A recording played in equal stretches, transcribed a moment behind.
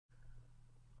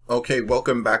Okay,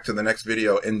 welcome back to the next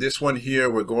video. In this one here,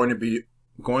 we're going to be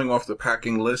going off the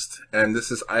packing list, and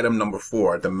this is item number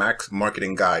 4, the Max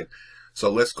Marketing Guide. So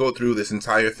let's go through this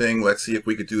entire thing. Let's see if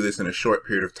we could do this in a short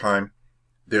period of time.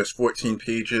 There's 14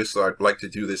 pages, so I'd like to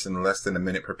do this in less than a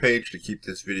minute per page to keep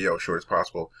this video as short as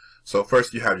possible. So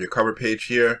first you have your cover page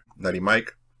here, Nutty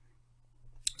Mike.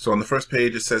 So on the first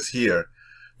page it says here,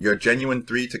 your genuine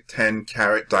 3 to 10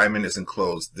 carat diamond is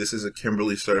enclosed. This is a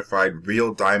Kimberly certified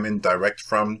real diamond direct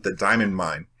from the diamond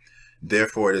mine.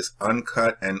 Therefore, it is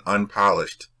uncut and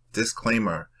unpolished.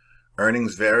 Disclaimer,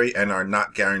 earnings vary and are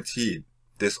not guaranteed.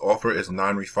 This offer is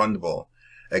non-refundable.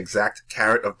 Exact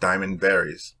carat of diamond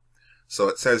varies. So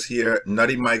it says here,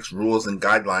 Nutty Mike's rules and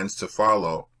guidelines to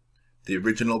follow. The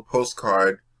original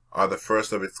postcard are the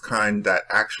first of its kind that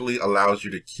actually allows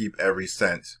you to keep every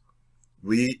cent.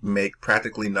 We make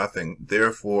practically nothing.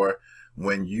 Therefore,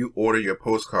 when you order your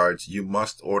postcards, you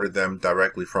must order them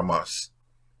directly from us.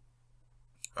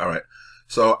 Alright,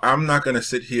 so I'm not going to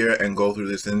sit here and go through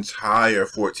this entire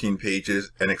 14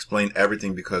 pages and explain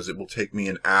everything because it will take me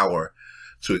an hour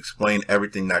to explain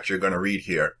everything that you're going to read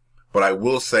here. But I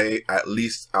will say, at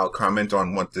least I'll comment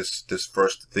on what this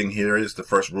first thing here is, the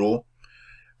first rule.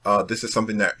 This is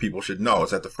something that people should know, is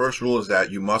that the first rule is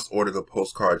that you must order the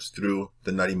postcards through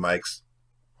the Nutty Mike's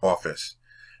office.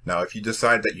 Now, if you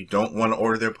decide that you don't want to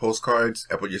order their postcards,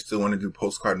 but you still want to do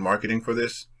postcard marketing for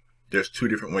this, there's 2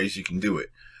 different ways you can do it.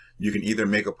 You can either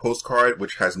make a postcard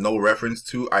which has no reference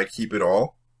to I Keep It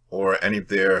All or any of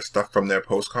their stuff from their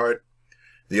postcard.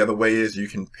 The other way is you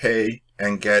can pay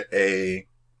and get a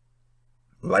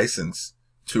license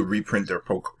to reprint their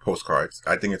postcards.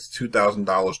 I think it's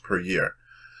 $2,000 per year.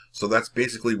 So that's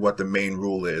basically what the main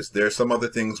rule is. There's some other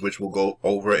things which we'll go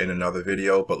over in another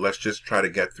video, but let's just try to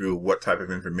get through what type of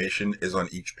information is on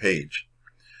each page.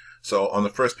 So on the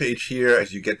first page here,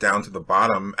 as you get down to the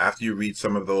bottom, after you read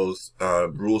some of those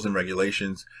rules and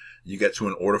regulations, you get to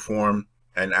an order form.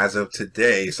 And as of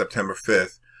today, September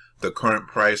 5th, the current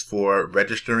price for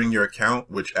registering your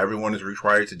account, which everyone is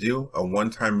required to do, a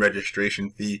one-time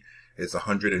registration fee is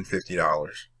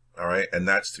 $150. All right, and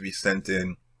that's to be sent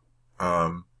in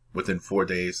within 4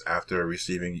 days after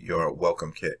receiving your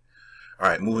welcome kit. All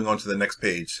right, moving on to the next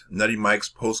page. Nutty Mike's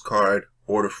postcard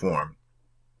order form,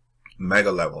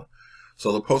 mega level.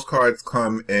 So the postcards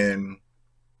come in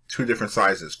 2 different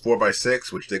sizes,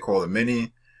 4x6, which they call the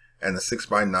mini, and the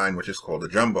 6x9, which is called the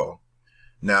jumbo.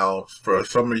 Now, for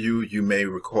some of you, you may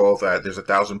recall that there's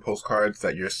 1,000 postcards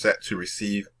that you're set to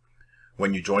receive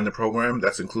when you join the program.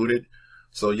 That's included.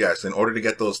 So yes, in order to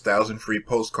get those 1,000 free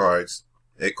postcards,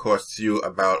 it costs you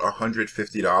about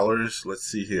 $150. Let's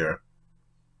see here.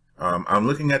 I'm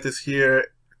looking at this here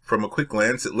from a quick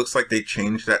glance. It looks like they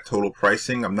changed that total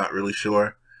pricing. I'm not really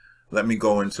sure. Let me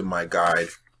go into my guide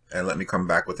and let me come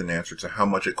back with an answer to how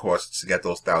much it costs to get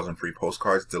those 1,000 free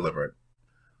postcards delivered.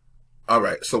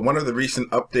 Alright, so one of the recent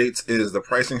updates is the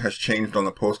pricing has changed on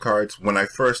the postcards. When I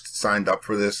first signed up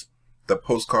for this, the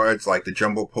postcards, like the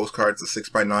jumbo postcards, the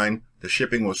 6x9, the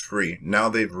shipping was free. Now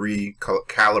they've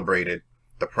recalibrated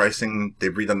the pricing,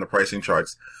 they've redone the pricing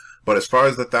charts. But as far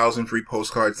as the 1,000 free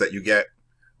postcards that you get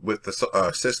with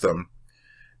the system,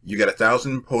 you get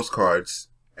 1,000 postcards,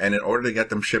 and in order to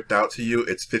get them shipped out to you,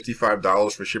 it's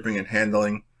 $55 for shipping and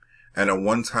handling, and a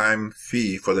one-time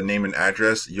fee for the name and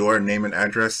address, your name and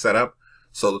address setup.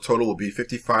 So the total will be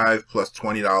 $55 plus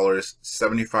 $20,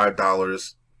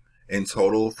 $75 in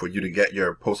total for you to get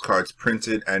your postcards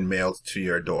printed and mailed to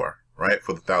your door, right,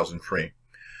 for the 1,000 free.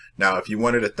 Now, if you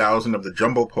wanted 1,000 of the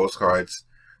jumbo postcards,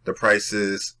 the price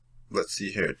is, let's see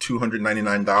here,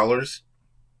 $299.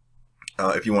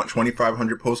 If you want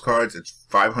 2,500 postcards, it's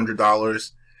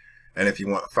 $500. And if you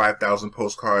want 5,000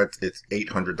 postcards, it's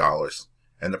 $800.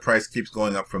 And the price keeps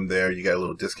going up from there. You get a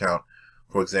little discount.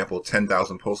 For example,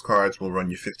 10,000 postcards will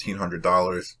run you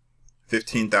 $1,500.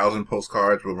 15,000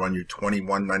 postcards will run you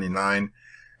 $2,199.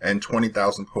 And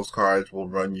 20,000 postcards will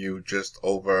run you just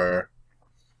over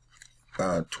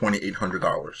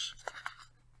 $2,800.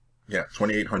 Yeah,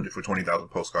 $2,800 for 20,000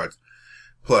 postcards,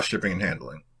 plus shipping and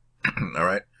handling. All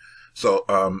right. So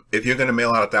if you're going to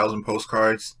mail out 1,000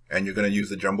 postcards and you're going to use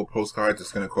the jumbo postcards,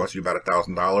 it's going to cost you about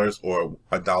 $1,000 or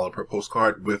 $1 per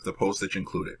postcard with the postage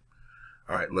included.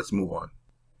 All right, let's move on.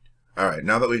 All right,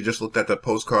 now that we just looked at the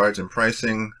postcards and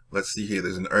pricing, let's see here.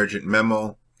 There's an urgent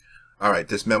memo. All right,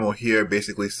 this memo here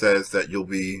basically says that you'll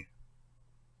be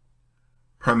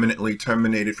permanently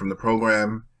terminated from the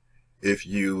program if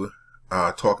you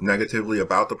talk negatively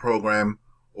about the program,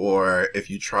 or if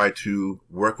you try to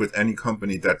work with any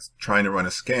company that's trying to run a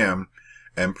scam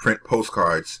and print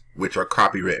postcards which are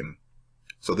copywritten.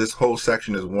 So this whole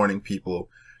section is warning people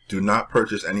Do not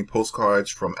purchase any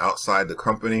postcards from outside the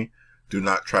company. Do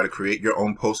not try to create your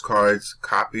own postcards,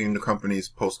 copying the company's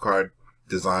postcard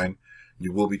design.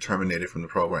 You will be terminated from the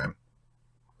program.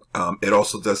 It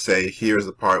also does say, here's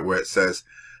the part where it says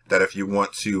that if you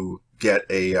want to get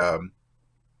a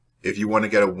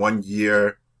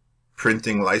 1-year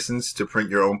printing license to print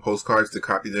your own postcards to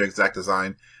copy their exact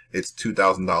design, it's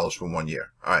 $2,000 for 1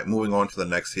 year. All right, moving on to the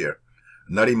next here.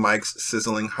 Nutty Mike's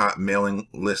Sizzling Hot Mailing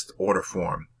List Order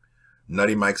Form.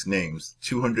 Nutty Mike's names,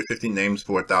 250 names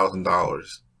for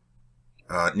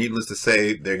 $1,000. Needless to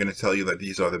say, they're going to tell you that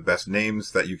these are the best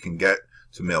names that you can get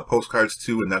to mail postcards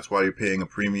to, and that's why you're paying a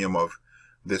premium of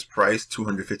this price,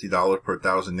 $250 per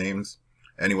 1,000 names.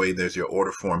 Anyway, there's your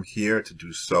order form here to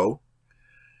do so.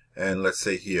 And let's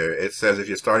say here, it says if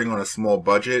you're starting on a small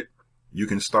budget, you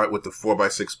can start with the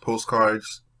 4x6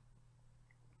 postcards.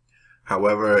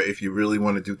 However, if you really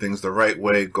want to do things the right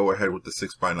way, go ahead with the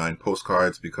 6x9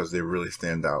 postcards because they really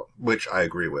stand out, which I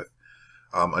agree with.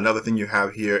 Another thing you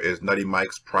have here is Nutty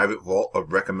Mike's private vault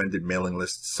of recommended mailing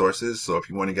list sources. So if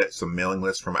you want to get some mailing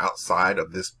lists from outside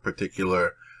of this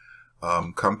particular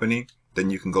company, then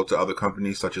you can go to other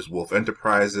companies such as Wolf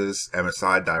Enterprises,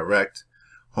 MSI Direct,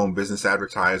 Home Business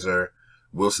Advertiser,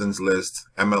 Wilson's List,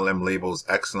 MLM Labels,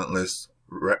 Excellent List,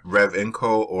 Rev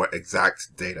Inco, or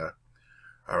Exact Data.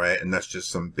 All right, and that's just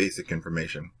some basic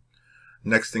information.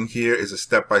 Next thing here is a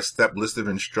step-by-step list of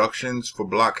instructions for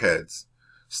blockheads.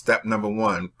 Step number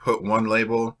 1, put one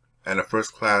label and a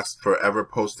first-class forever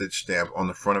postage stamp on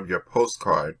the front of your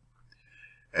postcard.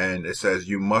 And it says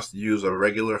you must use a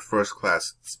regular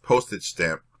first-class postage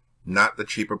stamp, not the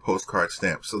cheaper postcard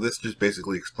stamp. So this just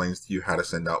basically explains to you how to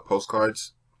send out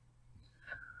postcards.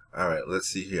 All right, let's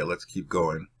see here. Let's keep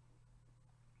going.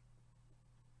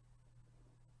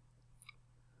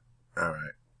 All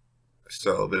right.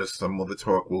 So there's some other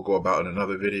talk we'll go about in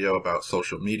another video about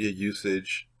social media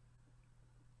usage.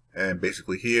 And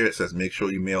basically here it says make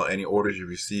sure you mail any orders you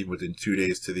receive within 2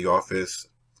 days to the office.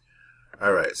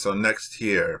 All right, so next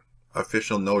here,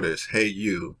 official notice. Hey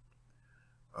you.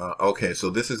 Okay, so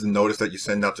this is a notice that you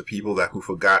send out to people who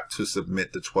forgot to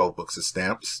submit the 12 books of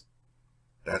stamps.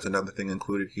 That's another thing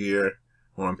included here.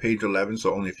 We're on page 11,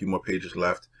 so only a few more pages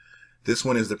left. This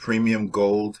one is the premium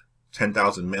gold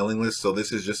 10,000 mailing list. So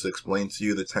this is just to explain to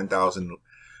you the 10,000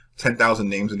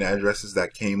 names and addresses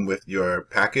that came with your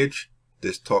package.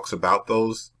 This talks about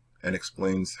those and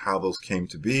explains how those came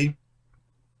to be.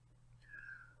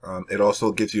 It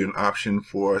also gives you an option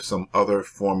for some other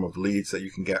form of leads that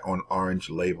you can get on orange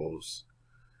labels.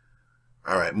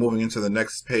 All right, moving into the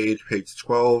next page, page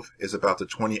 12 is about the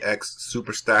 20X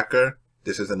Super Stacker.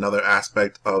 This is another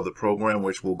aspect of the program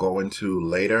which we'll go into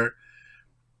later.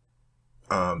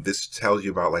 This tells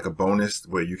you about like a bonus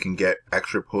where you can get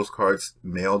extra postcards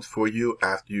mailed for you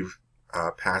after you've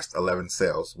passed 11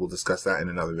 sales. We'll discuss that in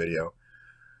another video.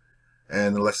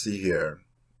 And let's see here.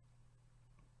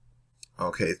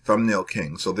 Okay, Thumbnail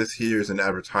King. So this here is an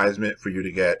advertisement for you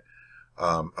to get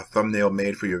a thumbnail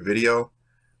made for your video.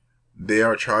 They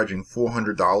are charging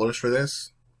 $400 for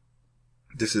this.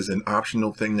 This is an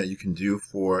optional thing that you can do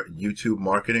for YouTube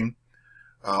marketing.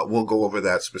 We'll go over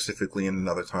that specifically in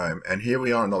another time. And here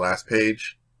we are on the last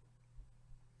page.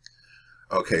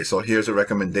 Okay, so here's a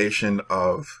recommendation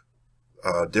of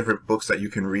different books that you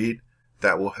can read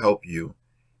that will help you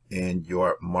in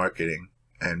your marketing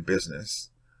and business.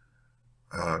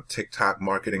 TikTok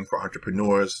marketing for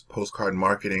entrepreneurs, postcard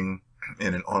marketing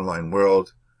in an online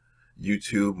world,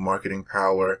 YouTube marketing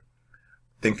power,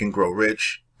 Think and Grow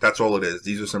Rich. That's all it is.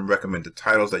 These are some recommended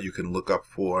titles that you can look up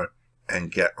for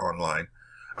and get online.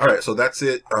 All right, so that's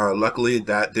it. Luckily,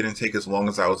 that didn't take as long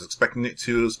as I was expecting it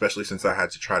to, especially since I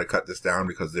had to try to cut this down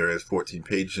because there is 14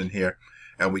 pages in here,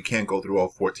 and we can't go through all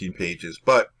 14 pages.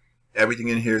 But everything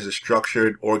in here is a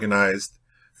structured, organized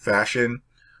fashion.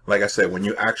 Like I said, when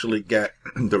you actually get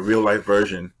the real life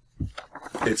version,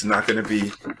 it's not going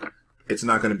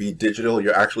to be digital.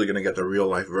 You're actually going to get the real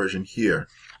life version here,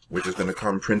 which is going to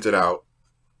come printed out.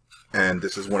 And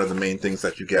this is one of the main things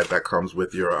that you get that comes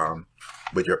with your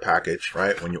package,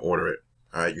 right? When you order it,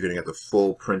 all right, you're going to get the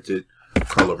full printed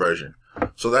color version.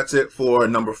 So that's it for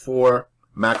number 4,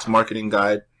 Max Marketing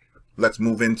Guide. Let's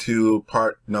move into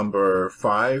part number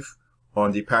 5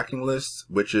 on the packing list,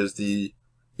 which is the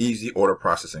easy order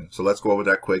processing. So let's go over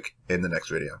that quick in the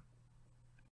next video.